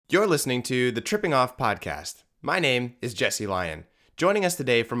You're listening to the Tripping Off Podcast. My name is Jesse Lyon. Joining us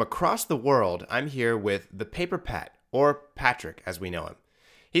today from across the world, I'm here with the Paper Pat, or Patrick as we know him.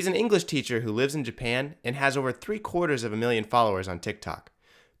 He's an English teacher who lives in Japan and has over 750,000 followers on TikTok.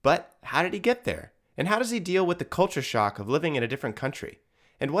 But how did he get there? And how does he deal with the culture shock of living in a different country?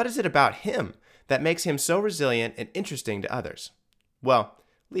 And what is it about him that makes him so resilient and interesting to others? Well,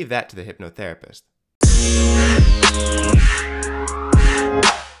 leave that to the hypnotherapist.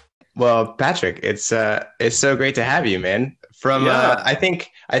 Well, Patrick, it's so great to have you, man. I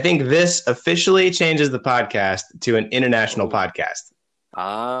think this officially changes the podcast to an international podcast.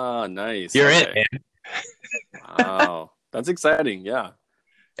 Ah, nice. You're it, man. Wow, that's exciting. Yeah,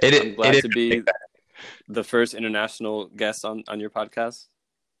 I'm glad to be the first international guest on your podcast.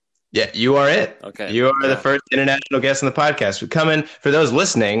 Yeah, you are it. Okay, you are the first international guest on the podcast. For those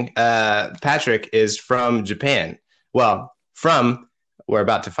listening, Patrick is from Japan. Well, we're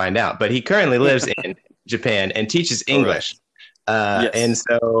about to find out, but he currently lives in Japan and teaches English. Yes. And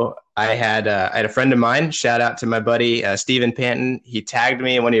so I had a friend of mine, shout out to my buddy, Stephen Panton. He tagged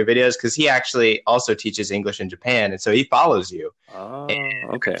me in one of your videos because he actually also teaches English in Japan. And so he follows you. Oh,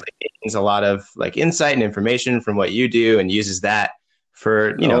 and okay. Gains a lot of insight and information from what you do and uses that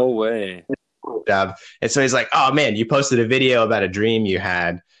for, No way. job. And so he's like, oh man, you posted a video about a dream you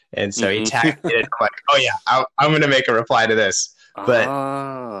had. And so he tagged it. I'm like, oh yeah, I'm going to make a reply to this.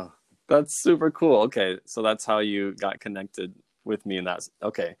 But that's super cool. Okay, so that's how you got connected with me, and that's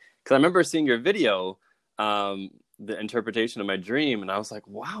okay. Because I remember seeing your video, the interpretation of my dream, and I was like,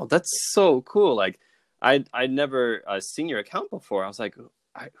 wow, that's so cool. Like, I'd never seen your account before. I was like,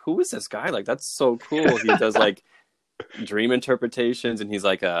 who is this guy? Like, that's so cool. He does dream interpretations, and he's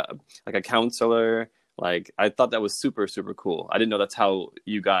like a counselor. Like, I thought that was super, super cool. I didn't know that's how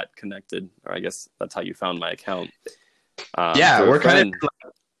you got connected, or I guess that's how you found my account. We're kind of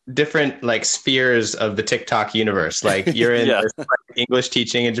different spheres of the TikTok universe. Like you're in this, English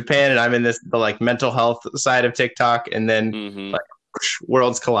teaching in Japan, and I'm in the mental health side of TikTok, and then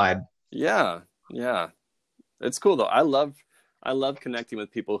worlds collide. Yeah, it's cool though. I love connecting with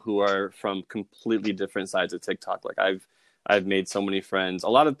people who are from completely different sides of TikTok. Like I've made so many friends. A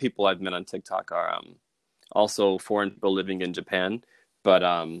lot of people I've met on TikTok are also foreign people living in Japan, but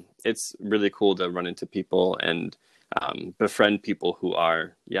it's really cool to run into people and befriend people who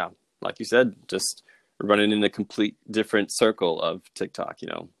are, like you said, just running in a complete different circle of TikTok,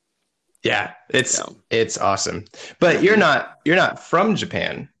 Yeah, it's awesome. But you're not from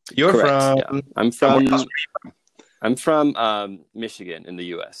Japan. You're Correct, from. Yeah. I'm from Michigan in the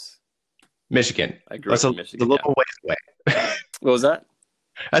U.S. Michigan. I grew up in Michigan. A little ways away. What was that?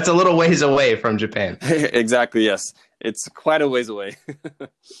 That's a little ways away from Japan. Exactly. Yes, it's quite a ways away.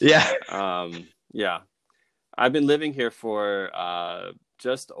 Yeah. Yeah. I've been living here for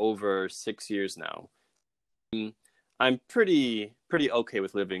just over 6 years now. I'm pretty okay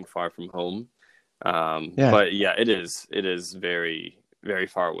with living far from home. But yeah, it is very, very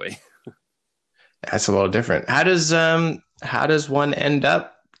far away. That's a little different. How does one end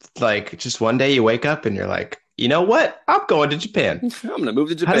up just one day you wake up and you're like, you know what? I'm going to Japan. I'm going to move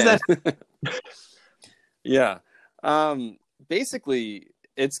to Japan. How does that? Yeah. Basically,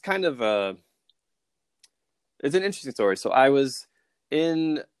 it's kind of it's an interesting story. So I was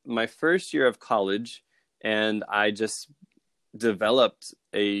in my first year of college, and I just developed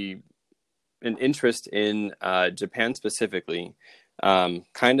an interest in Japan specifically,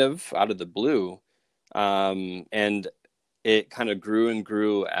 kind of out of the blue. And it kind of grew and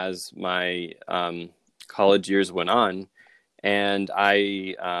grew as my college years went on. And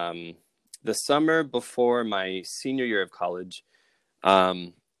I, the summer before my senior year of college,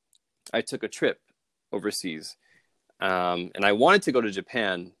 I took a trip overseas. And I wanted to go to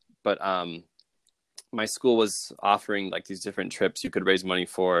Japan, but my school was offering these different trips you could raise money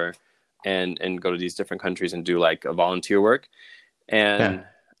for and go to these different countries and do a volunteer work. And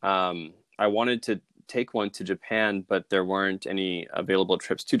I wanted to take one to Japan, but there weren't any available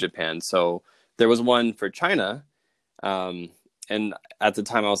trips to Japan. So there was one for China. And at the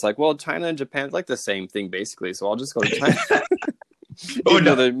time I was like, well, China and Japan is the same thing basically. So I'll just go to China. Oh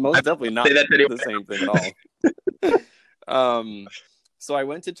no, they're most definitely not the same thing at all. So I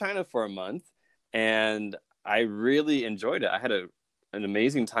went to China for a month, and I really enjoyed it. I had an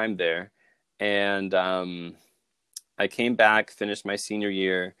amazing time there, and I came back, finished my senior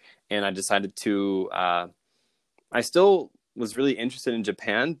year, and I decided to. I still was really interested in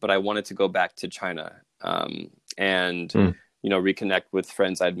Japan, but I wanted to go back to China and reconnect with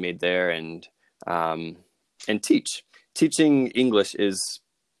friends I'd made there and teach. Teaching English is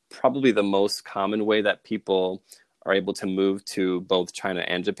probably the most common way that people are able to move to both China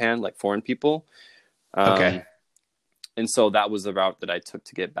and Japan, like foreign people. Okay. And so that was the route that I took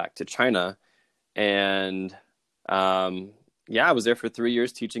to get back to China. And yeah, I was there for 3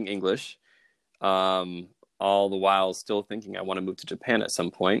 years teaching English, all the while still thinking I want to move to Japan at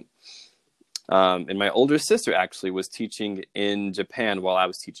some point. And my older sister actually was teaching in Japan while I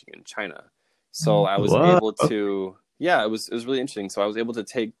was teaching in China. So I was able to, yeah, it was really interesting. So I was able to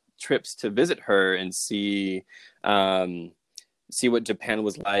take trips to visit her and see what Japan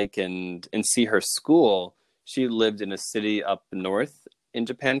was like and see her school. She lived in a city up north in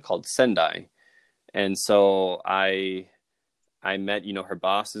Japan called Sendai. And so I met, her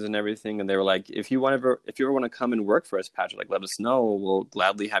bosses and everything, and they were like, if you ever want to come and work for us, Patrick, like, let us know. We'll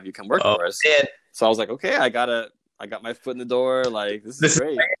gladly have you come work for us. Man. So I was like, okay, I got my foot in the door. Like, this is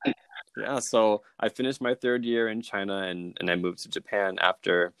great. Yeah. So I finished my 3rd year in China and I moved to Japan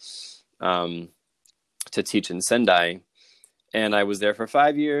after, to teach in Sendai. And I was there for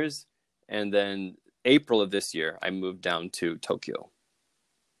 5 years. And then April of this year, I moved down to Tokyo,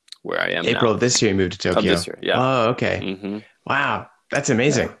 where I am April now. of this year, you moved to Tokyo. Of this year, yeah. Oh, okay. Mm-hmm. Wow. That's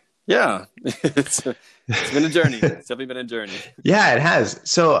amazing. Yeah. It's been a journey. It's definitely been a journey. Yeah, it has.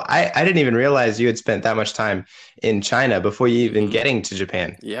 So I didn't even realize you had spent that much time in China before you even getting to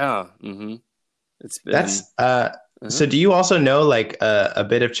Japan. Yeah. Mm-hmm. It's been... That's, so do you also know like a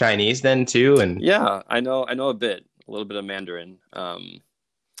bit of Chinese then too? And yeah, I know a little bit of Mandarin.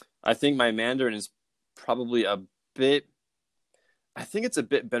 I think my Mandarin is probably I think it's a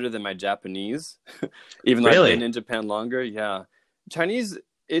bit better than my Japanese, even though I've been in Japan longer. Yeah. Chinese,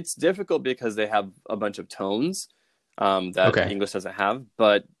 it's difficult because they have a bunch of tones that English doesn't have,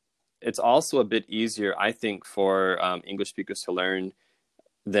 but it's also a bit easier, I think, for English speakers to learn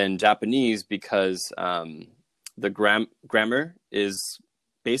than Japanese because the grammar is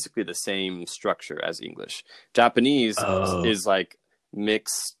basically the same structure as English. Japanese is like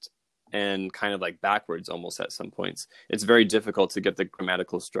mixed and kind of like backwards almost at some points. It's very difficult to get the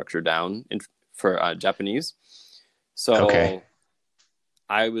grammatical structure down for Japanese. So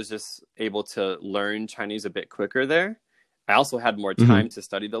I was just able to learn Chinese a bit quicker there. I also had more time to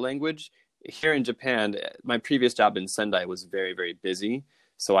study the language. Here in Japan, my previous job in Sendai was very, very busy.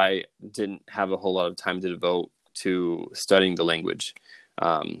 So I didn't have a whole lot of time to devote to studying the language,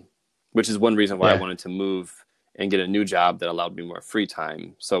 which is one reason why I wanted to move and get a new job that allowed me more free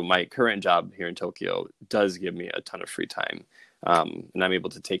time. So my current job here in Tokyo does give me a ton of free time. And I'm able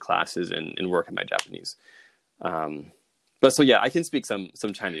to take classes and work on my Japanese. But so, yeah, I can speak some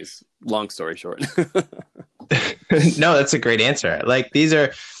Chinese, long story short. No, that's a great answer. Like these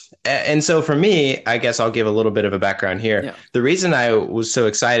are, and so for me, I guess I'll give a little bit of a background here. Yeah. The reason I was so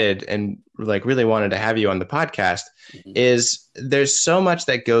excited and like really wanted to have you on the podcast is there's so much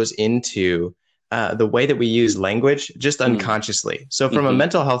that goes into the way that we use language just unconsciously. So from a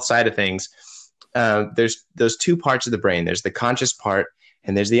mental health side of things, there's those two parts of the brain. There's the conscious part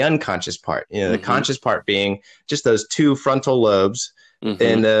and there's the unconscious part. The conscious part being just those two frontal lobes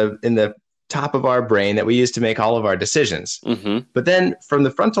in the top of our brain that we use to make all of our decisions. But then from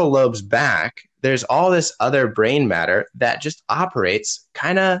the frontal lobes back, there's all this other brain matter that just operates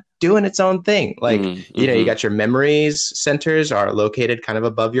kind of doing its own thing. Like, you got your memories centers are located kind of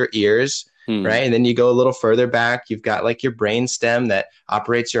above your ears. Right. And then you go a little further back, you've got like your brain stem that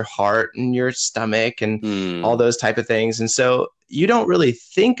operates your heart and your stomach and all those type of things. And so you don't really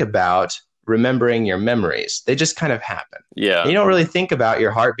think about remembering your memories. They just kind of happen. Yeah. You don't really think about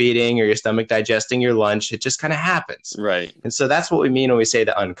your heart beating or your stomach digesting your lunch. It just kind of happens. Right. And so that's what we mean when we say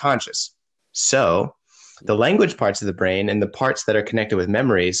the unconscious. So the language parts of the brain and the parts that are connected with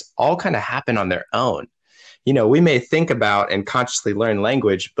memories all kind of happen on their own. We may think about and consciously learn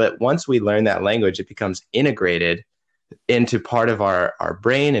language, but once we learn that language, it becomes integrated into part of our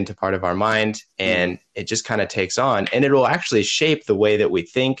brain, into part of our mind, and it just kind of takes on, and it will actually shape the way that we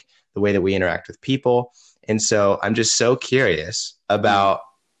think, the way that we interact with people. And so I'm just so curious about,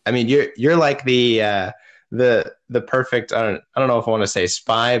 I mean, you're like the perfect, I don't know if I want to say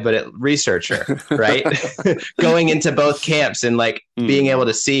spy, but researcher, right? Going into both camps and like being able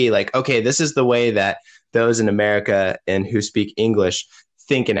to see like, okay, this is the way that those in America and who speak English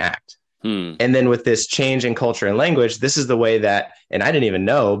think and act. And then with this change in culture and language, this is the way that, and I didn't even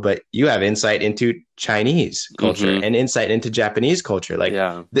know, but you have insight into Chinese culture and insight into Japanese culture. Like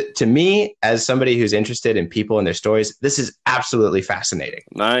to me, as somebody who's interested in people and their stories, this is absolutely fascinating.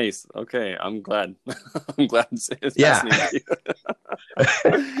 Nice. Okay. I'm glad. I'm glad it's fascinating.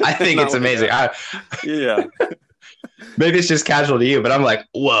 I think it's amazing. Yeah. Maybe it's just casual to you, but I'm like,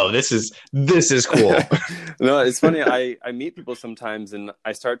 whoa, this is cool. No, it's funny. I meet people sometimes and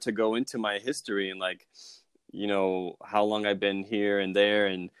I start to go into my history and like, you know, how long I've been here and there,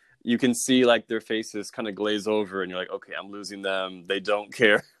 and you can see like their faces kind of glaze over, and you're like, okay, I'm losing them. They don't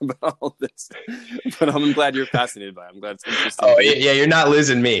care about all this, but I'm glad you're fascinated by it. I'm glad it's interesting Oh to you. yeah, you're not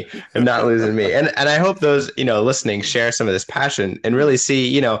losing me. I'm not losing me. And I hope those, listening share some of this passion and really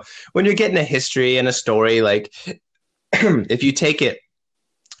see, when you're getting a history and a story, like if you take it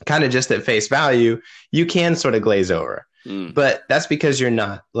kind of just at face value, you can sort of glaze over. But that's because you're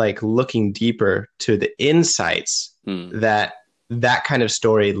not like looking deeper to the insights that kind of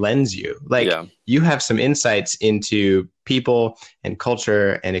story lends you. Like you have some insights into people and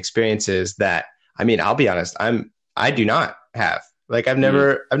culture and experiences that, I mean, I'll be honest, I do not have. Like I've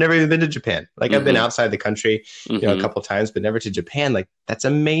never even been to Japan. Like I've been outside the country, a couple of times, but never to Japan. Like that's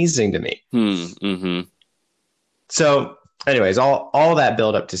amazing to me. So anyways, all that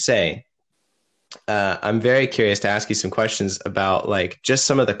build up to say, I'm very curious to ask you some questions about like just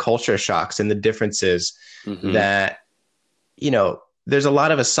some of the culture shocks and the differences that, there's a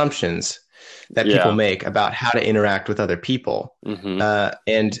lot of assumptions that people make about how to interact with other people.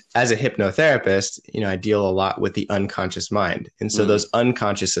 And as a hypnotherapist, I deal a lot with the unconscious mind. And so those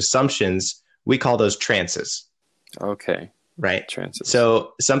unconscious assumptions, we call those trances. Okay. Right. Trances.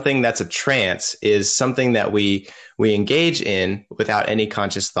 So something that's a trance is something that we engage in without any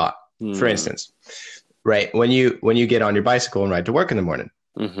conscious thought. For instance, right, when you get on your bicycle and ride to work in the morning,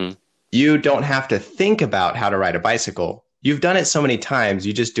 you don't have to think about how to ride a bicycle. You've done it so many times,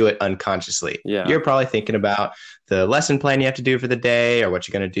 you just do it unconsciously. You're probably thinking about the lesson plan you have to do for the day or what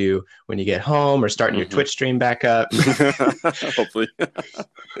you're going to do when you get home or starting your Twitch stream back up. Hopefully.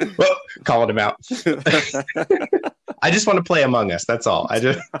 Well, calling him out. I just want to play Among Us. That's all.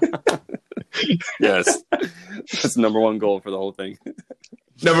 Yes. That's the number one goal for the whole thing.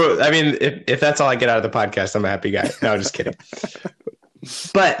 I mean, if that's all I get out of the podcast, I'm a happy guy. No, just kidding.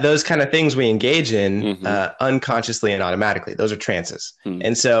 But those kind of things we engage in unconsciously and automatically, those are trances.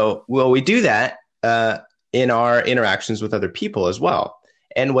 And so, we do that in our interactions with other people as well.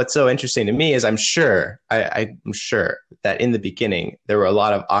 And what's so interesting to me is I'm sure that in the beginning, there were a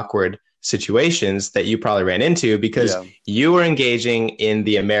lot of awkward situations that you probably ran into because you were engaging in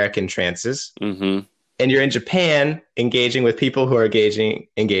the American trances. And you're in Japan engaging with people who are engaging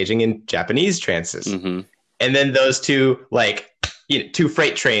in Japanese trances. And then those two, like, two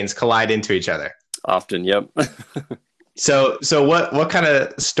freight trains collide into each other. Often, yep. So what kind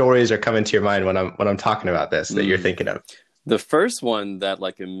of stories are coming to your mind when I'm talking about this that you're thinking of? The first one that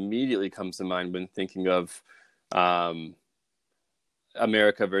like immediately comes to mind when thinking of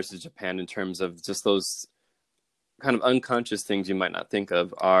America versus Japan in terms of just those kind of unconscious things you might not think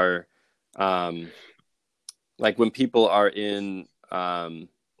of are like when people are in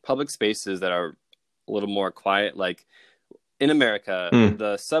public spaces that are a little more quiet. Like in America,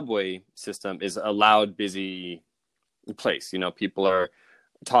 the subway system is a loud, busy place. People are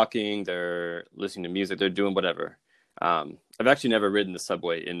talking, they're listening to music, they're doing whatever. I've actually never ridden the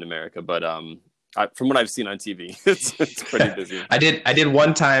subway in America, but from what I've seen on TV, it's pretty busy. I did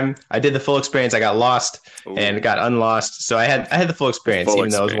one time. I did the full experience. I got lost and got unlost. So I had the full experience, even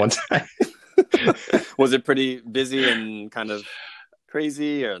though it was one time. Was it pretty busy and kind of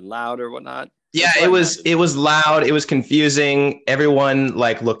crazy or loud or whatnot? Yeah, it was loud. It was confusing. Everyone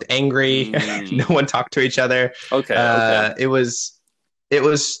like looked angry. No one talked to each other. Okay. It was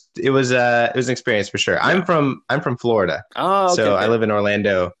an experience for sure. Yeah. I'm from Florida. Oh, okay. So I live in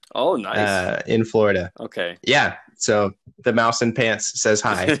Orlando. Oh, nice. In Florida. Okay. Yeah. So the mouse in pants says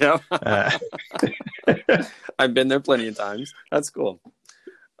hi. I've been there plenty of times. That's cool.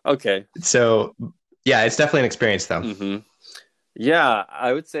 Okay. So yeah, it's definitely an experience though. Yeah,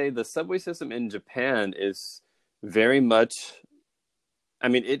 I would say the subway system in Japan is very much, I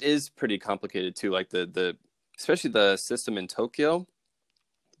mean, it is pretty complicated too. Like the especially the system in Tokyo,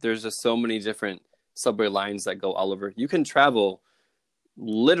 there's just so many different subway lines that go all over. You can travel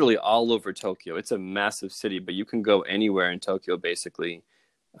literally all over Tokyo. It's a massive city, but you can go anywhere in Tokyo basically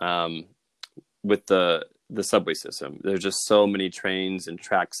with the subway system. There's just so many trains and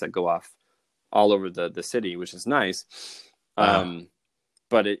tracks that go off all over the city, which is nice.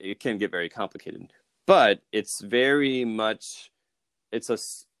 But it can get very complicated. But it's very much, it's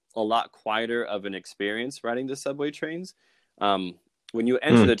a lot quieter of an experience riding the subway trains. When you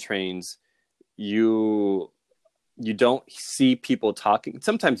enter the trains, you don't see people talking.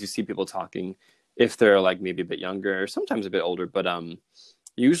 Sometimes you see people talking if they're like maybe a bit younger or sometimes a bit older, but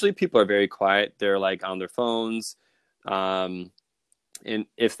usually people are very quiet. They're like on their phones. And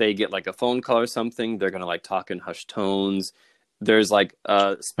if they get like a phone call or something, they're going to like talk in hushed tones. There's like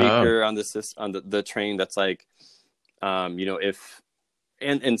a speaker on the train that's like, if,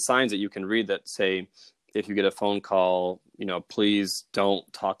 and signs that you can read that say, if you get a phone call, please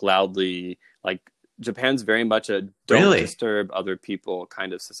don't talk loudly. Like, Japan's very much a don't Really? disturb other people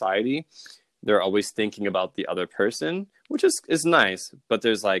kind of society. They're always thinking about the other person, which is nice, but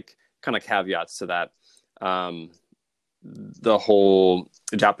there's like kind of caveats to that. The whole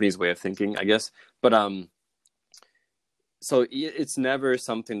Japanese way of thinking, I guess. But so it's never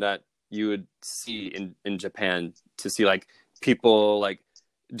something that you would see in Japan, to see like people like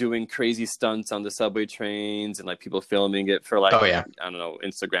doing crazy stunts on the subway trains and like people filming it for like, Oh yeah. I don't know,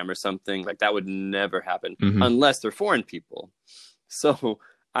 Instagram or something. Like, that would never happen Hmm. unless they're foreign people. So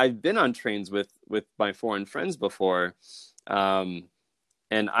I've been on trains with my foreign friends before, and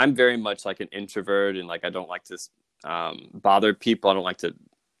I'm very much like an introvert, and like I don't like to bother people. I don't like to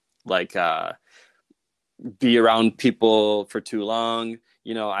like be around people for too long.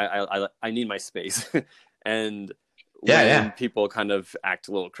 I need my space. And Yeah, when yeah. people kind of act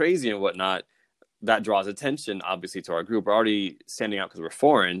a little crazy and whatnot, that draws attention, obviously, to our group. We're already standing out because we're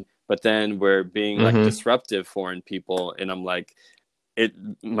foreign, but then we're being like Hmm. disruptive foreign people, and I'm like,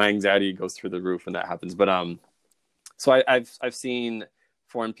 my anxiety goes through the roof when that happens. But so I've seen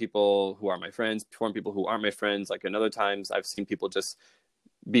foreign people who are my friends, foreign people who aren't my friends. Like, in other times, I've seen people just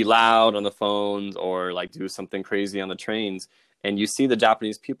be loud on the phones or like do something crazy on the trains, and you see the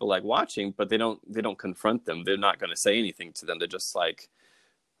Japanese people like watching, but they don't confront them. They're not going to say anything to them. They're just like,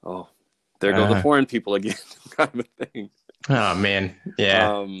 oh, there go the Uh, foreign people again, kind of a thing. oh man.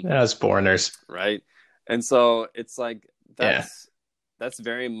 Yeah. Um, Us foreigners. right. And so it's like, Yeah. that's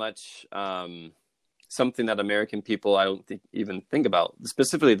very much something that American people, I don't even think about,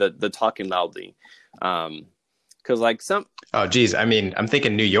 specifically the talking loudly. Because like some, Oh geez. I mean, I'm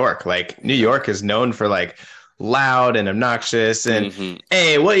thinking New York. Like New York is known for like loud and obnoxious and Mhm.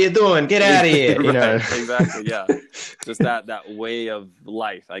 hey, what you doing? Get out of here. You know. Right, exactly, yeah. Just that way of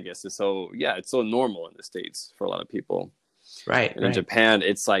life, I guess, is so, yeah, it's so normal in the States for a lot of people. Right, And in right. Japan,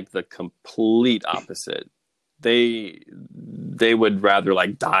 it's like the complete opposite. They would rather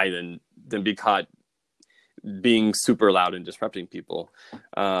like die than be caught being super loud and disrupting people.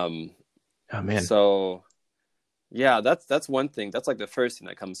 Um, Oh man. so yeah, that's one thing. That's like the first thing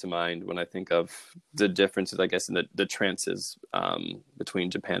that comes to mind when I think of the differences, I guess, in the trances between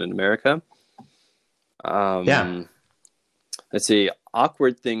Japan and America. Yeah. Um, let's see,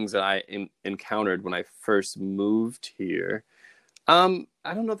 awkward things that I encountered when I first moved here.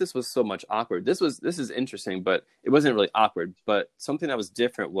 I don't know if this was so much awkward. This is interesting, but it wasn't really awkward. But something that was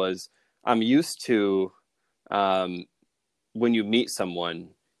different was, I'm used to um, when you meet someone,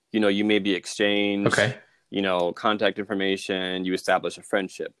 you maybe exchange, Okay. contact information, you establish a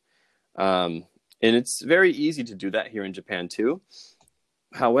friendship. And it's very easy to do that here in Japan too.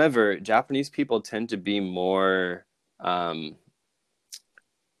 However, Japanese people tend to be more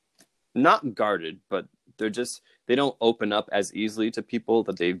not guarded, but they don't open up as easily to people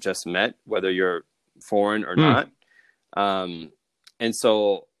that they've just met, whether you're foreign or Hmm. not. And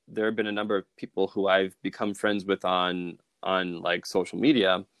so there have been a number of people who I've become friends with on like social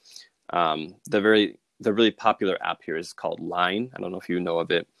media. The really popular app here is called Line. I don't know if you know of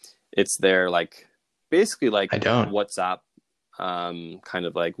it. It's their like basically like I don't. WhatsApp, kind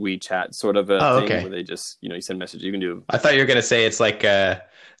of like WeChat sort of a Oh, thing, where okay. they just, you send messages. You can do. I thought you were gonna say it's like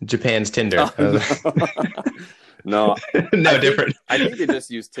Japan's Tinder. Oh, no. No, I No think different. I think they just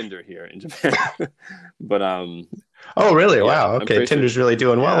use Tinder here in Japan. But Oh, really? yeah, Wow. I'm Okay. pretty sure. Tinder's really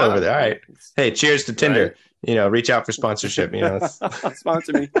doing well over Yeah, there. All right. Hey, cheers to right. Tinder. Reach out for sponsorship.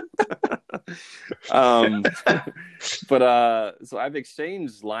 Sponsor me. um, but so I've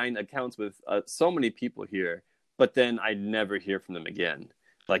exchanged Line accounts with so many people here, but then I never hear from them again.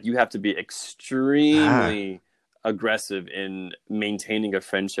 Like, you have to be Ah, extremely aggressive in maintaining a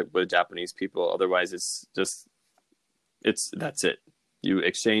friendship with Japanese people. Otherwise, that's it. You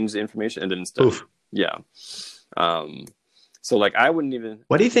exchange the information and then it's done. oof. Yeah. Um, so like I wouldn't even.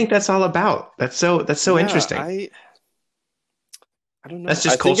 What do you think that's all about? That's so Yeah, interesting. I don't That's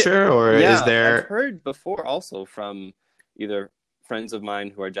know. I just think culture, or is yeah, I've there? heard before also from either friends of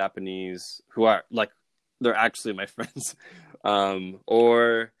mine who are Japanese, who are like, they're actually my friends.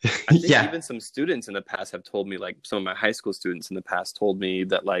 Or I think Yeah. even some students in the past have told me, like some of my high school students in the past told me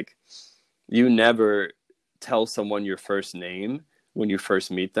that like, you never tell someone your first name when you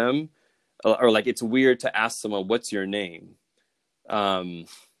first meet them, or like it's weird to ask someone, what's your name? Um,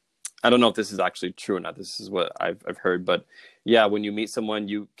 I don't know if this is actually true or not. This is what I've heard, but yeah, when you meet someone,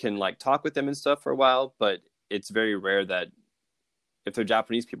 you can like talk with them and stuff for a while, but it's very rare that if they're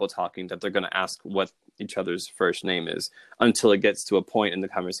Japanese people talking, that they're going to ask what each other's first name is, until it gets to a point in the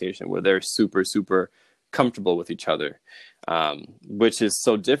conversation where they're super, super comfortable with each other. which is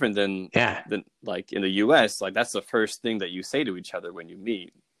so different than Yeah. like in the US. Like that's the first thing that you say to each other when you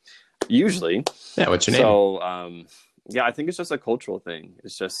meet, usually. Yeah. What's your name? So yeah, I think it's just a cultural thing.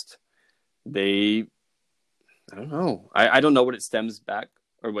 It's just they, I don't know. I don't know what it stems back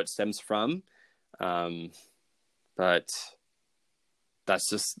or what stems from, but that's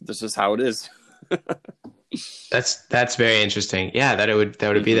just how it is. That's very interesting. Yeah, that would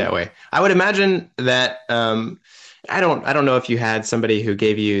be Hmm. that way. I would imagine that I don't know if you had somebody who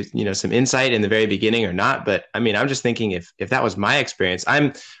gave you, some insight in the very beginning or not, but I mean, I'm just thinking if that was my experience.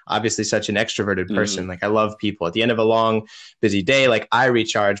 I'm obviously such an extroverted Hmm. person. Like I love people. At the end of a long, busy day, like I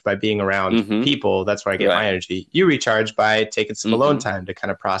recharge by being around Hmm. people. That's where I get my Right. energy. You recharge by taking some alone Hmm. time to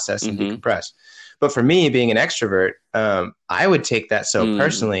kind of process and Hmm. decompress. But for me, being an extrovert, I would take that so Mm.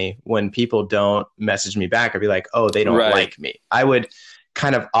 personally when people don't message me back or be like, oh, they don't Right. like me. I would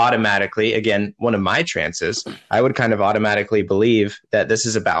kind of automatically, again, one of my trances, I would kind of automatically believe that this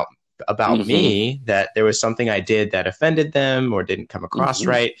is about Hmm. me, that there was something I did that offended them or didn't come across Hmm.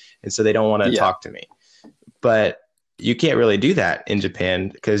 right. And so they don't want to Yeah. talk to me. But you can't really do that in Japan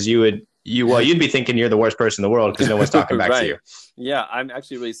because you'd be thinking you're the worst person in the world because no one's talking back to Right. you. Yeah, I'm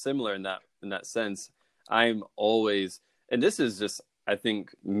actually really similar in that sense. I'm always, and this is just, I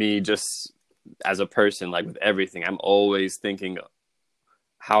think, me just as a person, like with everything, I'm always thinking,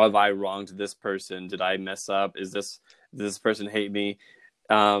 how have I wronged this person? Did I mess up? Does this person hate me?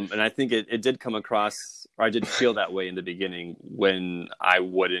 And I think it did come across, or I did feel that way in the beginning when I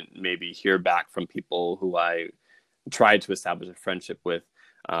wouldn't maybe hear back from people who I tried to establish a friendship with.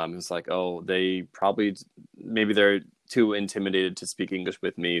 It's like, oh, they probably, maybe they're too intimidated to speak English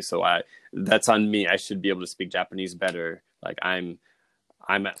with me, so that's on me. I should be able to speak Japanese better. Like I'm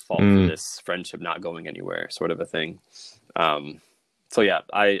at fault for Mm, this friendship not going anywhere, sort of a thing. Um, so yeah,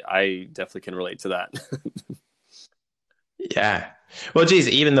 I definitely can relate to that. yeah. Well, geez,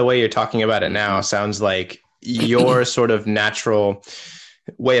 even the way you're talking about it now Hmm. sounds like your sort of natural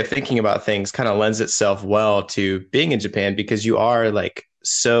way of thinking about things kind of lends itself well to being in Japan because you are like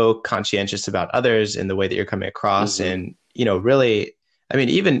so conscientious about others in the way that you're coming across. Hmm. And, really, I mean,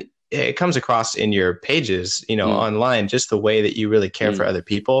 even it comes across in your pages, Mm. online, just the way that you really care for Mm. other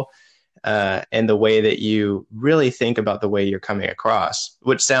people. And the way that you really think about the way you're coming across,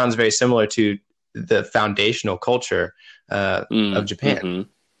 which sounds very similar to the foundational culture of Mm. Japan. Hmm.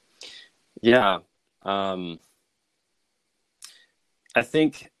 Yeah. Um, I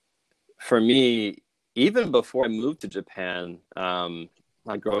think for me, even before I moved to Japan,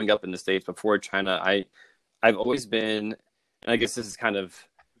 like growing up in the States before China, I've always been, and I guess this is kind of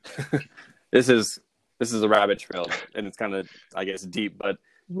this is this is a rabbit trail, and it's kind of, I guess, deep, but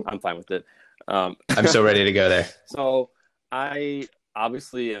I'm fine with it. Um, I'm so ready to go there. so I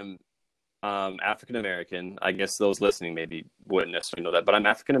obviously am African American. I guess those listening maybe wouldn't necessarily know that, but I'm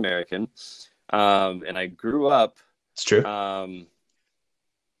African American, and I grew up It's true. um,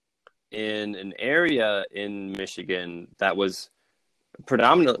 in an area in Michigan that was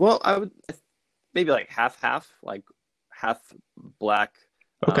predominantly, well, I would maybe like half, like half black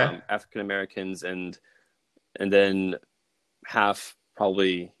Okay. African Americans, and then half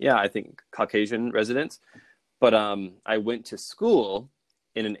probably, yeah, I think Caucasian residents. But I went to school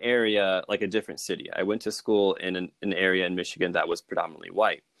in an area, like a different city. I went to school in an area in Michigan that was predominantly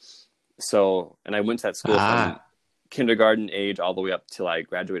white. So, and I went to that school from Ah. kindergarten age all the way up till I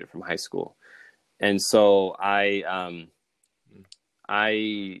graduated from high school. And so I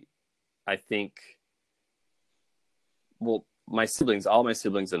I think, well, all my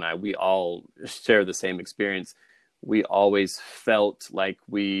siblings and I, we all share the same experience. We always felt like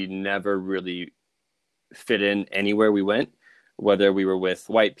we never really fit in anywhere we went, whether we were with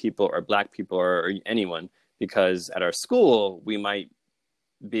white people or black people or anyone, because at our school, we might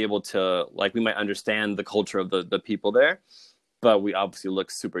be able to, like, we might understand the culture of the people there, but we obviously look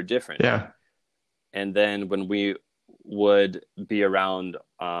super different. Yeah. And then when we would be around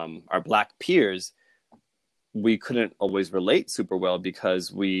our black peers, we couldn't always relate super well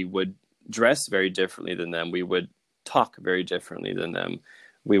because we would dress very differently than them. We would talk very differently than them.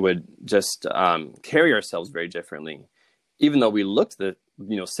 We would just carry ourselves very differently. Even though we looked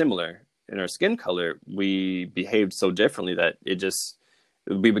similar in our skin color, we behaved so differently that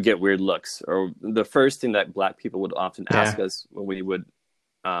we would get weird looks. Or the first thing that black people would often ask Yeah. us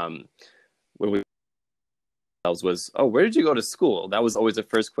um, when we was, "Oh, where did you go to school?" That was always the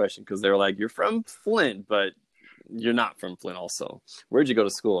first question, because they were like, "You're from Flint, but you're not from Flint. Also, where'd you go to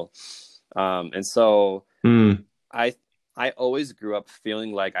school?" And so Mm. I I always grew up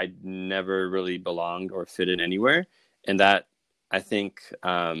feeling like I never really belonged or fit in anywhere, and that, I think,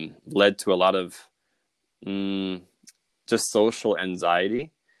 led to a lot of mm, just social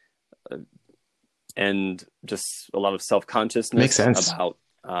anxiety, and just a lot of Makes self-consciousness sense. about,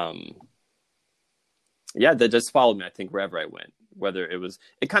 yeah, that just followed me, I think, wherever I went. Whether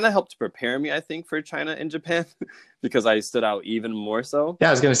it kind of helped prepare me, I think, for China and Japan, because I stood out even more so Yeah,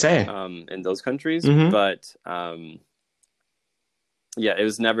 I was gonna say. in those countries. Mm-hmm. But yeah, it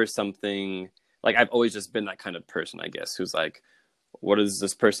was never something like, I've always just been that kind of person, I guess, who's like, what is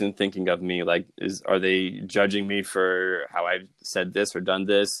this person thinking of me? Like, are they judging me for how I've said this or done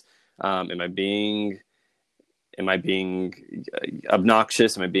this? Am I being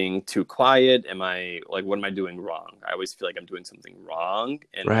obnoxious? Am I being too quiet? Am I like, what am I doing wrong? I always feel like I'm doing something wrong,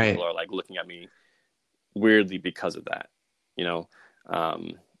 and people Right. are like looking at me weirdly because of that, you know.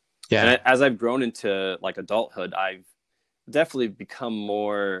 Um, Yeah. as I've grown into like adulthood, I've become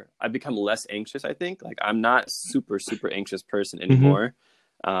less anxious, I think. Like, I'm not super anxious person Mm-hmm. anymore,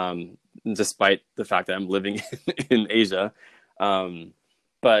 despite the fact that I'm living in Asia.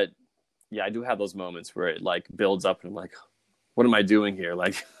 But yeah, I do have those moments where it like builds up and I'm like, what am I doing here?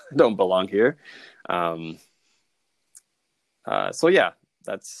 Like, I don't belong here. Um, so yeah,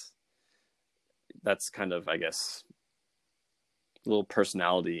 that's kind of, I guess, a little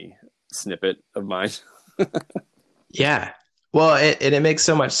personality snippet of mine. Yeah. Well, it makes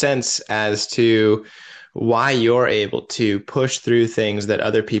so much sense as to why you're able to push through things that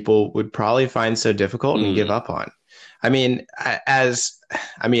other people would probably find so difficult and give Mm. up on. I mean, I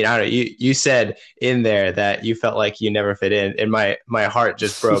don't know, you said in there that you felt like you never fit in, and my heart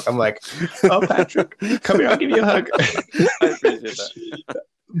just broke. I'm like, oh, Patrick, come here, I'll give you a hug. I appreciate that.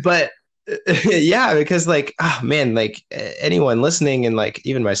 But yeah, because like, oh man, like anyone listening and like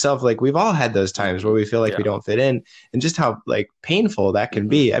even myself, like we've all had those times where Mm-hmm. we feel like we Yeah. don't fit in, and just how like painful that can Mm-hmm.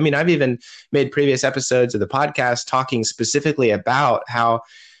 be. I mean, I've even made previous episodes of the podcast talking specifically about how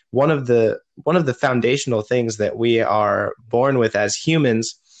one of the foundational things that we are born with as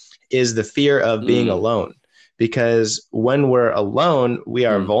humans is the fear of being Mm. alone. Because when we're alone, we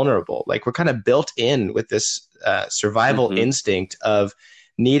are Mm. vulnerable. Like we're kind of built in with this survival Mm-hmm. instinct of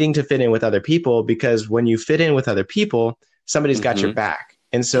needing to fit in with other people, because when you fit in with other people, somebody's got your Mm-hmm. back.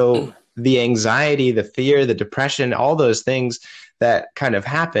 And so the anxiety, the fear, the depression, all those things that kind of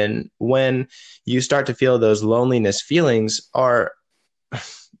happen when you start to feel those loneliness feelings are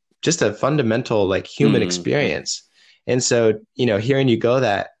just a fundamental like human Mm-hmm. experience. And so, hearing you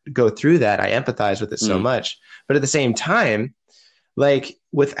go through that, I empathize with it so Mm. much. But at the same time, like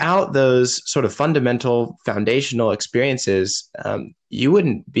without those sort of fundamental foundational experiences, you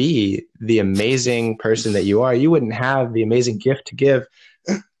wouldn't be the amazing person that you are. You wouldn't have the amazing gift to give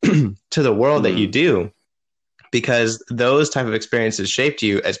to the world that you Mm. do, because those type of experiences shaped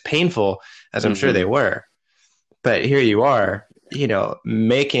you, as painful as I'm sure Mm-hmm. they were. But here you are,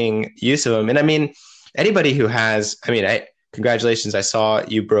 making use of them. And I mean, anybody who has, congratulations. I saw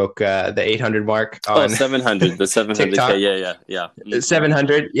you broke the 800 mark Oh, on 700, the 700K. TikTok. Yeah. Mm-hmm.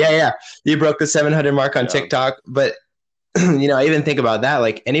 700. Yeah. You broke the 700 mark on Yeah. TikTok. But, I even think about that.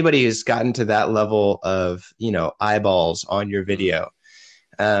 Like anybody who's gotten to that level of, eyeballs on your Mm. video,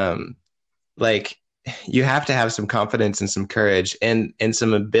 um, like you have to have some confidence and some courage and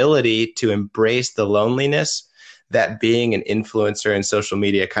some ability to embrace the loneliness that being an influencer in social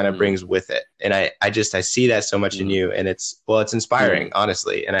media kind of Mm. brings with it. And I see that so much in Mm. you, and it's inspiring, Mm.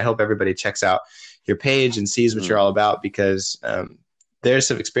 honestly. And I hope everybody checks out your page and sees what you're Mm. all about, because there's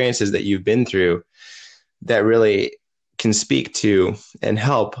some experiences that you've been through that really can speak to and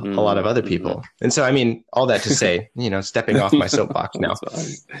help a lot of Mm. other Mm-hmm. people. And so, I mean, all that to say, stepping off my soapbox now,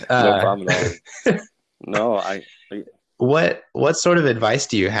 That's fine. No uh, problem at all. No, I what sort of advice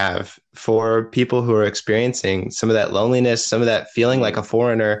do you have for people who are experiencing some of that loneliness, some of that feeling like mm. a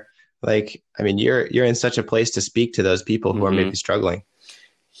foreigner? Like, I mean, you're in such a place to speak to those people who are Mm-hmm. maybe struggling.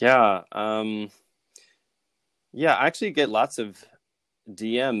 Yeah. Yeah, I actually get lots of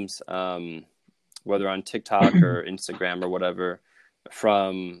DMs, whether on TikTok or Instagram or whatever,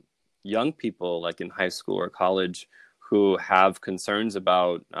 from young people like in high school or college who have concerns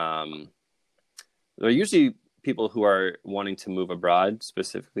about, they're usually people who are wanting to move abroad,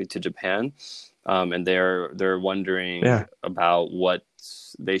 specifically to Japan, and they're wondering Yeah. about what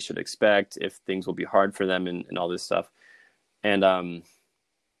they should expect, if things will be hard for them, and all this stuff. And I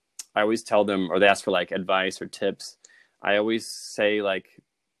always tell them, or they ask for like advice or tips. I always say like,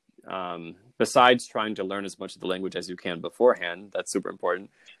 besides trying to learn as much of the language as you can beforehand, that's super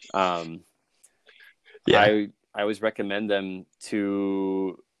important. Um, Yeah. I always recommend them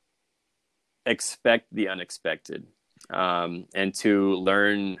to expect the unexpected, and to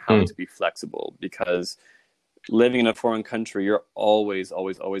learn how Mm. to be flexible, because living in a foreign country, you're always,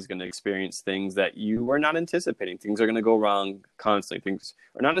 always, always going to experience things that you were not anticipating. Things are going to go wrong constantly. Things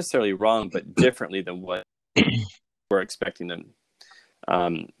are not necessarily wrong, but differently than what we're expecting them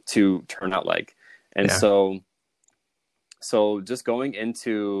to turn out like. And Yeah. so just going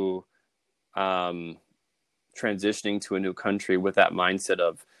into transitioning to a new country with that mindset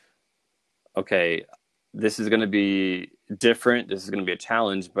of, okay, this is going to be different. This is going to be a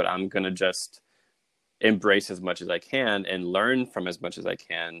challenge, but I'm going to just embrace as much as I can and learn from as much as I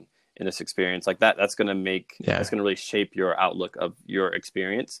can in this experience. Like that's going to that's going to really shape your outlook of your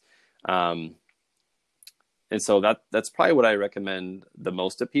experience. And so that's probably what I recommend the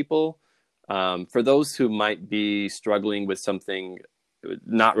most to people. For those who might be struggling with something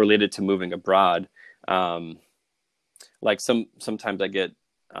not related to moving abroad, like sometimes I get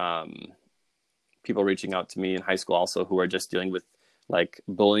people reaching out to me in high school also who are just dealing with like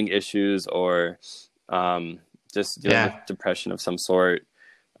bullying issues or just dealing with depression of some sort.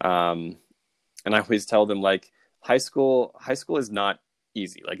 And I always tell them like high school is not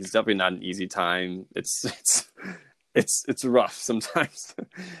easy. Like it's definitely not an easy time. It's rough sometimes.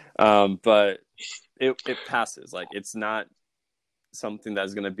 But it passes. Like it's not something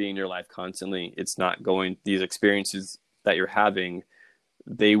that's going to be in your life constantly. It's not these experiences that you're having,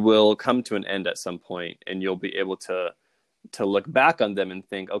 they will come to an end at some point, and you'll be able to look back on them and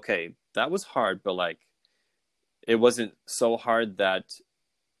think, okay, that was hard, but like it wasn't so hard that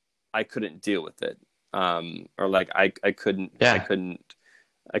I couldn't deal with it. Or like I couldn't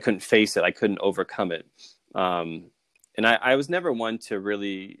face it. I couldn't overcome it. And I was never one to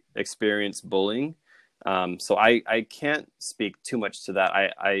really experience bullying. So I can't speak too much to that.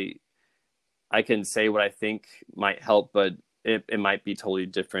 I can say what I think might help, but it might be totally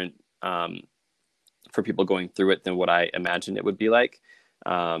different for people going through it than what I imagine it would be like.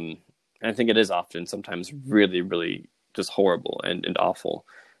 And I think it is often sometimes really, really just horrible and awful.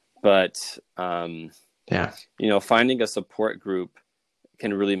 But, finding a support group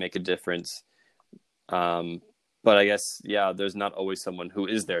can really make a difference. But I guess, there's not always someone who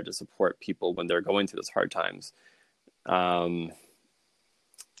is there to support people when they're going through those hard times. And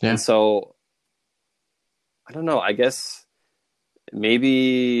so, I don't know, I guess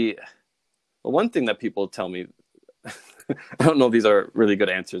maybe one thing that people tell me, I don't know if these are really good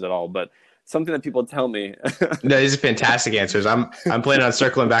answers at all, but something that people tell me. No, these are fantastic answers. I'm planning on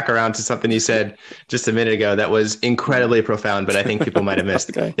circling back around to something you said just a minute ago that was incredibly profound, but I think people might have missed.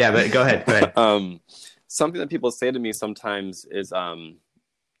 Okay. Yeah, but go ahead. Something that people say to me sometimes is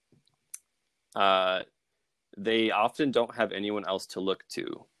they often don't have anyone else to look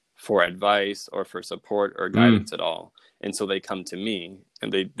to for advice or for support or guidance at all. And so they come to me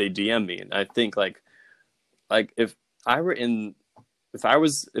and they DM me. And I think like if I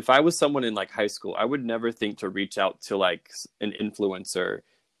was someone in like high school, I would never think to reach out to like an influencer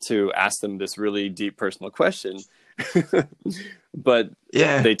to ask them this really deep personal question. But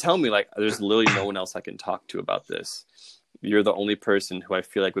they tell me like, there's literally no one else I can talk to about this. You're the only person who I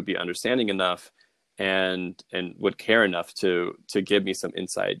feel like would be understanding enough and would care enough to give me some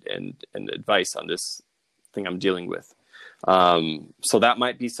insight and advice on this thing I'm dealing with. So that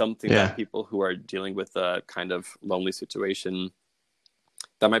might be something that people who are dealing with a kind of lonely situation,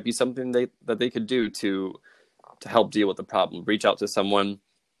 that might be something that they could do to help deal with the problem. Reach out to someone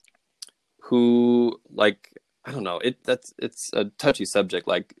who, like, I don't know, it's a touchy subject.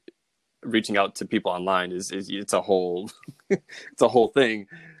 Like reaching out to people online is it's a whole it's a whole thing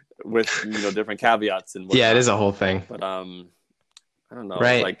with different caveats and whatnot. Yeah, it is a whole thing. But I don't know,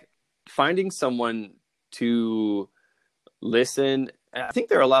 like finding someone to listen. I think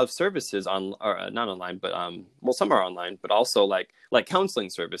there are a lot of services not online, but some are online, but also like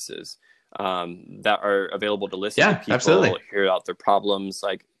counseling services that are available to listen to people, absolutely. Hear out their problems.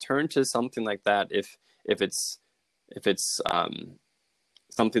 Like turn to something like that if it's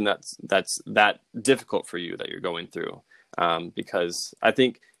something that's that difficult for you that you're going through, because I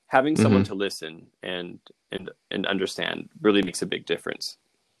think having someone to listen and understand really makes a big difference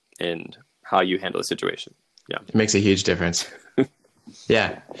in how you handle a situation. Yeah, it makes a huge difference.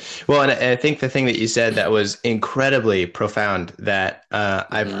 Yeah. Well, and I think the thing that you said that was incredibly profound, that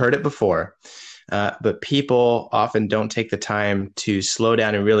I've heard it before, but people often don't take the time to slow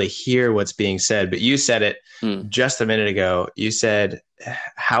down and really hear what's being said. But you said it just a minute ago. You said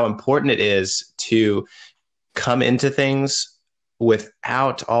how important it is to come into things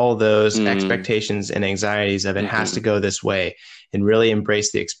without all those expectations and anxieties of it has to go this way, and really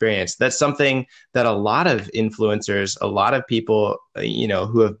embrace the experience. That's something that a lot of influencers, a lot of people,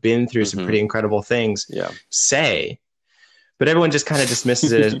 who have been through some pretty incredible things say. but everyone just kind of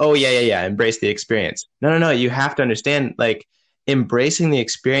dismisses it as, oh yeah, embrace the experience. No, you have to understand, like, embracing the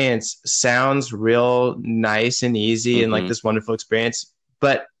experience sounds real nice and easy and like Mm-hmm. this wonderful experience,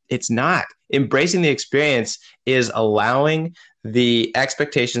 but it's not. Embracing the experience is allowing the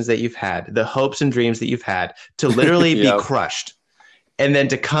expectations that you've had, the hopes and dreams that you've had, to literally be Yeah. crushed, and then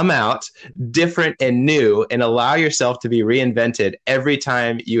to come out different and new and allow yourself to be reinvented every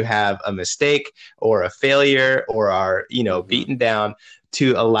time you have a mistake or a failure or are, Mm-hmm. beaten down,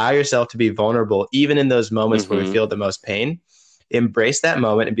 to allow yourself to be vulnerable even in those moments where we Mm-hmm. feel the most pain. Embrace that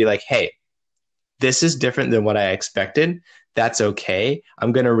moment and be like, hey, this is different than what I expected. That's okay.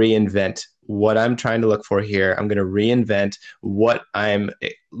 I'm going to reinvent what I'm trying to look for here. I'm going to reinvent what I'm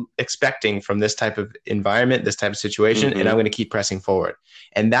expecting from this type of environment, this type of situation, and Mm-hmm. I'm going to keep pressing forward.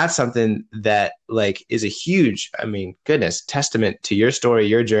 And that's something that, like, is a huge, I mean, goodness, testament to your story,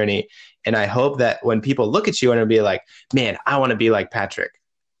 your journey. And I hope that when people look at you and be like, man, I want to be like Patrick,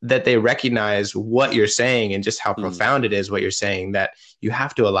 that they recognize what you're saying and just how Mm-hmm. profound it is what you're saying, that you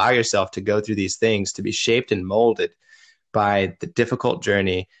have to allow yourself to go through these things, to be shaped and molded by the difficult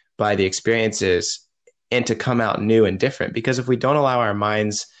journey, by the experiences, and to come out new and different. Because if we don't allow our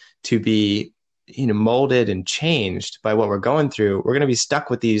minds to be, molded and changed by what we're going through, we're going to be stuck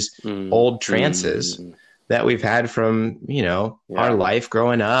with these old trances Mm-hmm. that we've had from, our Yeah. life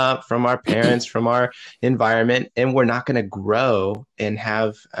growing up, from our parents, from our environment, and we're not going to grow and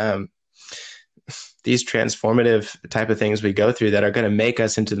have these transformative type of things we go through that are going to make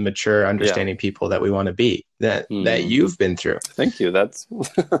us into the mature, Yeah. understanding people that we want to be, that Mm-hmm. you've been through. Thank you. That's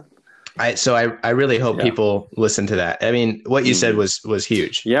I really hope yeah. people listen to that. I mean, what you said Mm-hmm. was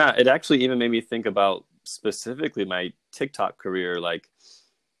huge. Yeah, it actually even made me think about specifically my TikTok career. Like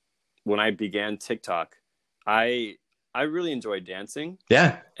when I began TikTok, I I really enjoyed dancing,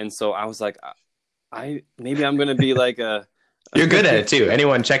 Yeah, and so I was like, I maybe I'm gonna be like a. you're good at it too.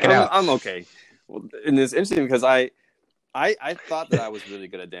 Anyone, check it out. I'm okay. Well, and it's interesting because I thought that I was really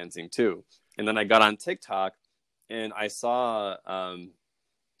good at dancing too, and then I got on TikTok, and I saw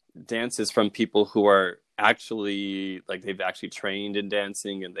dances from people who are actually like they've actually trained in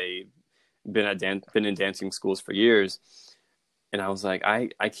dancing and they've been in dancing schools for years. And I was like, I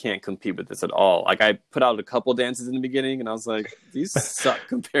can't compete with this at all. Like I put out a couple dances in the beginning and I was like, these suck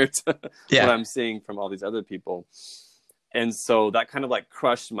compared to what Yeah, I'm seeing from all these other people. And so that kind of like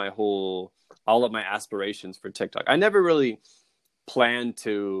crushed all of my aspirations for TikTok. I never really planned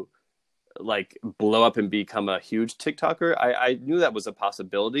to like blow up and become a huge TikToker. I knew that was a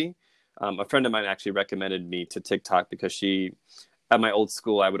possibility. A friend of mine actually recommended me to TikTok because at my old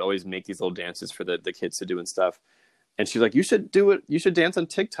school, I would always make these little dances for the kids to do and stuff. And she's like, you should do it. You should dance on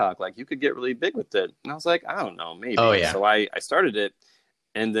TikTok. Like you could get really big with it. And I was like, I don't know, oh maybe. yeah, So I started it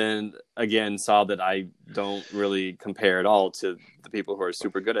and then again saw that I don't really compare at all to the people who are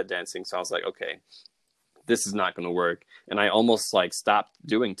super good at dancing. So I was like, okay, this is not going to work. And I almost like stopped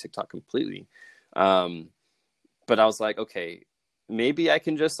doing TikTok completely. Um, but I was like, okay, maybe I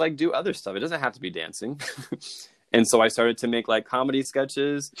can just like do other stuff. It doesn't have to be dancing. And so I started to make like comedy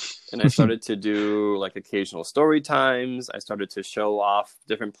sketches and I started to do like occasional story times. I started to show off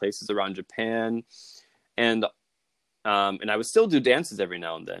different places around Japan. And I would still do dances every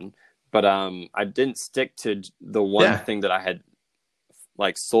now and then, but I didn't stick to the one yeah. thing that I had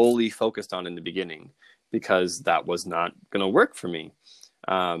like solely focused on in the beginning because that was not going to work for me.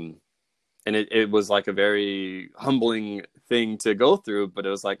 Um, and it was like a very humbling thing to go through, but it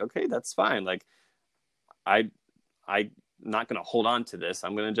was like, okay, that's fine. Like I'm not going to hold on to this.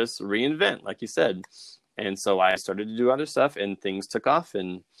 I'm going to just reinvent, like you said. And so I started to do other stuff and things took off.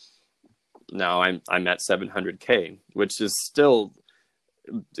 And now I'm at 700K, which is still,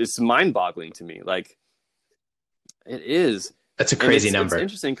 it's mind boggling to me. Like it is. That's a And crazy it's number.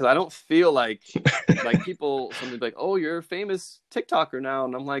 interesting because I don't feel like people something like, oh, you're a famous TikToker now.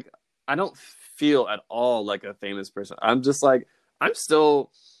 And I'm like, I don't feel at all like a famous person. I'm just like, I'm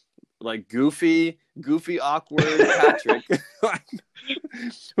still like goofy, awkward Patrick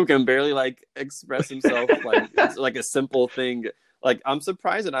who can barely like express himself. Like it's like a simple thing. Like I'm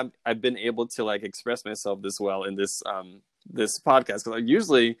surprised that I've been able to like express myself this well in this podcast because like,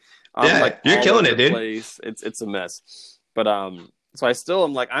 usually I'm Yeah, like you're all killing over it, the dude. place. It's a mess. But so I still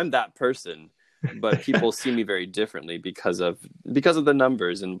am like I'm that person, but people see me very differently because of the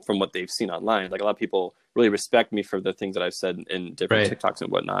numbers and from what they've seen online. Like a lot of people really respect me for the things that I've said in different Right. TikToks and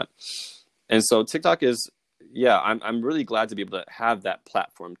whatnot. And so TikTok is, yeah, I'm really glad to be able to have that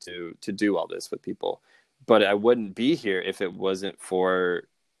platform to do all this with people. But I wouldn't be here if it wasn't for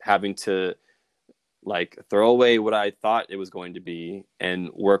having to like throw away what I thought it was going to be and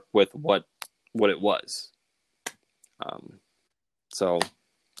work with what it was. So,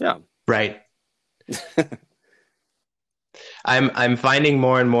 yeah. Right. I'm finding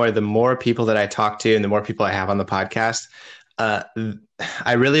more and more, the more people that I talk to and the more people I have on the podcast, uh,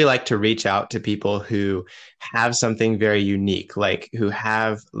 I really like to reach out to people who have something very unique, like who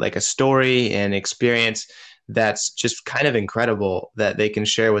have like a story and experience that's just kind of incredible that they can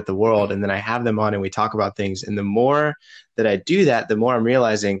share with the world. And then I have them on and we talk about things. And the more that I do that, the more I'm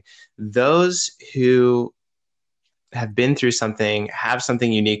realizing those who have been through something, have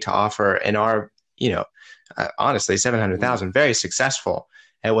something unique to offer, and are, honestly, Mm. 700,000, very successful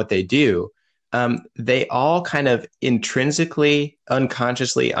at what they do. They all kind of intrinsically,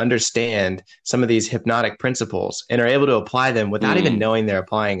 unconsciously understand some of these hypnotic principles and are able to apply them without even Mm. knowing they're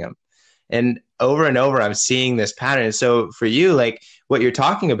applying them. And over, I'm seeing this pattern. And so for you, like what you're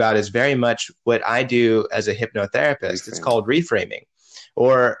talking about is very much what I do as a hypnotherapist. It's Reframing. called reframing,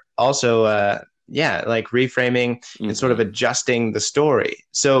 or also, like reframing and sort of Mm-hmm. adjusting the story.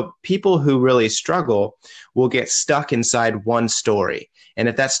 So people who really struggle will get stuck inside one story. And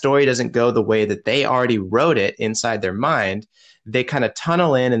if that story doesn't go the way that they already wrote it inside their mind, they kind of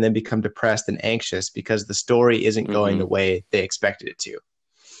tunnel in and then become depressed and anxious because the story isn't going the Mm-hmm. way they expected it to.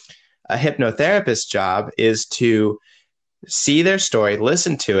 A hypnotherapist's job is to see their story,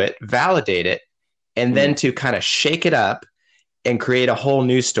 listen to it, validate it, and then Mm. to kind of shake it up and create a whole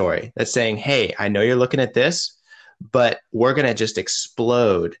new story that's saying, hey, I know you're looking at this, but we're going to just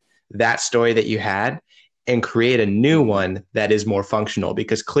explode that story that you had and create a new Mm. one that is more functional,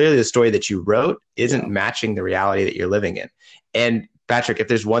 because clearly the story that you wrote isn't Yeah. matching the reality that you're living in. And Patrick, if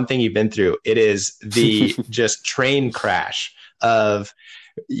there's one thing you've been through, it is the just train crash of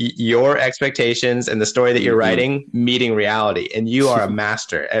your expectations and the story that you're Mm-hmm. writing meeting reality. And you are a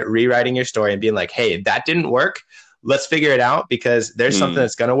master at rewriting your story and being like, hey, that didn't work. Let's figure it out because there's something Mm.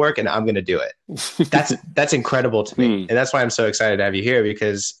 that's going to work and I'm going to do it. That's incredible to me. Mm. And that's why I'm so excited to have you here,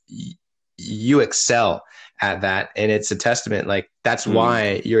 because you excel at that. And it's a testament. Like, that's Mm.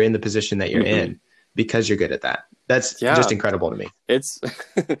 why you're in the position that you're Mm-hmm. in, because you're good at that. That's Yeah. just incredible to me. It's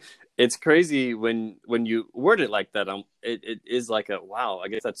it's crazy when you word it like that. It is like a wow. I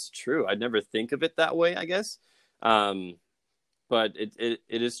guess that's true. I'd never think of it that way, I guess. Um, but it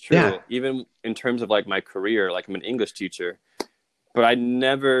is true. Yeah. Even in terms of like my career, like I'm an English teacher, but I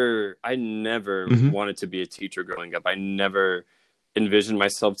never Mm-hmm. wanted to be a teacher growing up. I never envisioned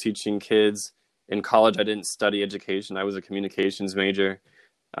myself teaching kids. In college, I didn't study education. I was a communications major.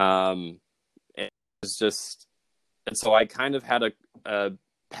 And it was just, and so I kind of had a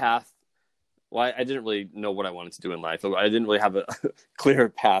path. Well, I didn't really know what I wanted to do in life. I didn't really have a clear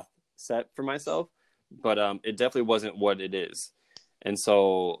path set for myself, but it definitely wasn't what it is. And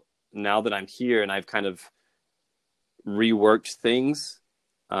so now that I'm here and I've kind of reworked things,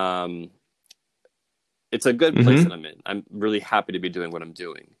 um, it's a good place that Mm-hmm. I'm in. I'm really happy to be doing what I'm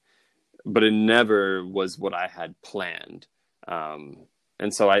doing, but it never was what I had planned. Um,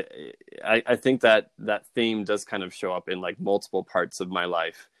 and so I think that that theme does kind of show up in like multiple parts of my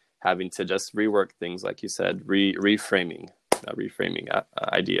life, having to just rework things, like you said, reframing, reframing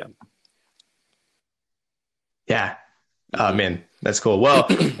idea. Yeah. Oh Mm-hmm. man, that's cool. Well,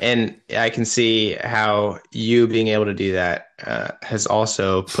 and I can see how you being able to do that has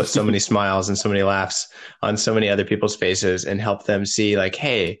also put so many smiles and so many laughs on so many other people's faces and helped them see like,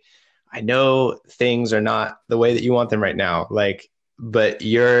 hey, I know things are not the way that you want them right now. Like, but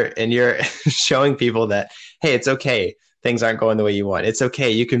you're showing people that, hey, it's okay. Things aren't going the way you want. It's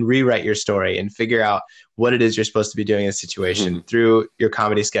okay. You can rewrite your story and figure out what it is you're supposed to be doing in a situation through your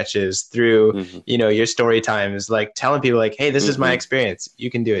comedy sketches, through, Mm-hmm. your story times, like telling people like, hey, this is my Mm-hmm. experience.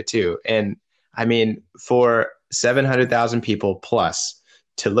 You can do it too. And I mean, for 700,000 people plus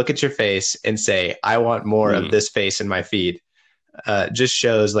to look at your face and say, I want more of Mm-hmm. this face in my feed, just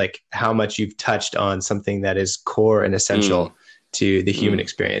shows like how much you've touched on something that is core and Mm-hmm. essential to the human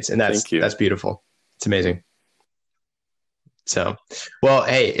experience. And Thank you. that's beautiful. It's amazing. So, well,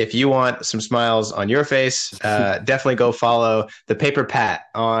 hey, if you want some smiles on your face, definitely go follow the Paper Pat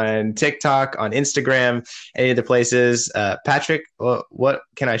on TikTok, on Instagram, any of the places. Patrick, what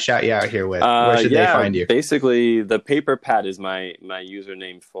can I shout you out here with? Where should they Yeah, find you? basically the paper pat is my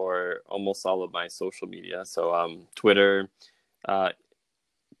username for almost all of my social media. So Twitter, uh,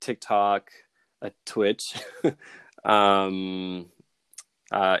 TikTok, Twitch. um,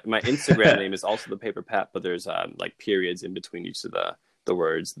 my Instagram name is also the paper pat, but there's like periods in between each of the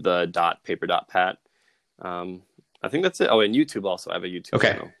words. The dot paper dot pat. I think that's it. Oh, and YouTube also. I have a YouTube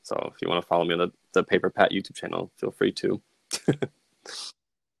Okay. channel. So if you want to follow me on the paper pat YouTube channel, feel free to.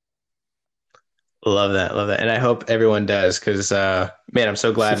 Love that. Love that. And I hope everyone does, because, man, I'm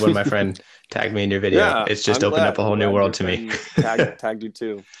so glad when my friend Tag me in your video. Yeah, It's just I'm opened glad. up a I'm whole new glad world your to me. friend tagged you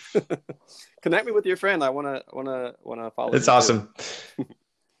too. Connect me with your friend. I wanna follow It's him too. awesome.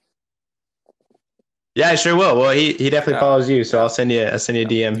 Yeah, I sure will. Well, he definitely Yeah, follows you, so yeah, I'll send you a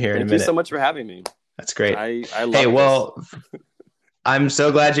yeah. DM here in a Thank you so minute. much for having me. That's great. I Hey, love this. well, I'm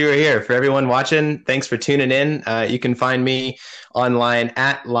so glad you were here. For everyone watching, thanks for tuning in. You can find me online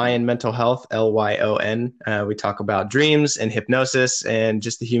at Lyon Mental Health, Lyon. We talk about dreams and hypnosis and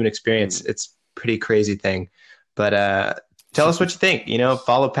just the human experience. It's a pretty crazy thing. But tell us what you think.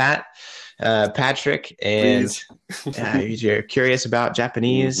 Follow Patrick, and Please. if you're curious about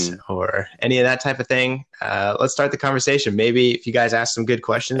Japanese or any of that type of thing, let's start the conversation. Maybe if you guys ask some good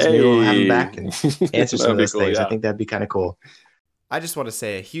questions, maybe we'll have him Hey, back and answer some that'd of be those cool. things. I Yeah. think that'd be kind of cool. I just want to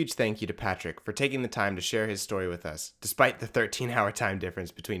say a huge thank you to Patrick for taking the time to share his story with us, despite the 13-hour time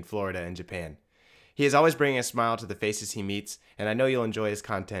difference between Florida and Japan. He is always bringing a smile to the faces he meets, and I know you'll enjoy his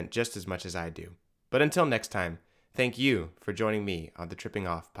content just as much as I do. But until next time, thank you for joining me on the Tripping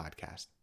Off podcast.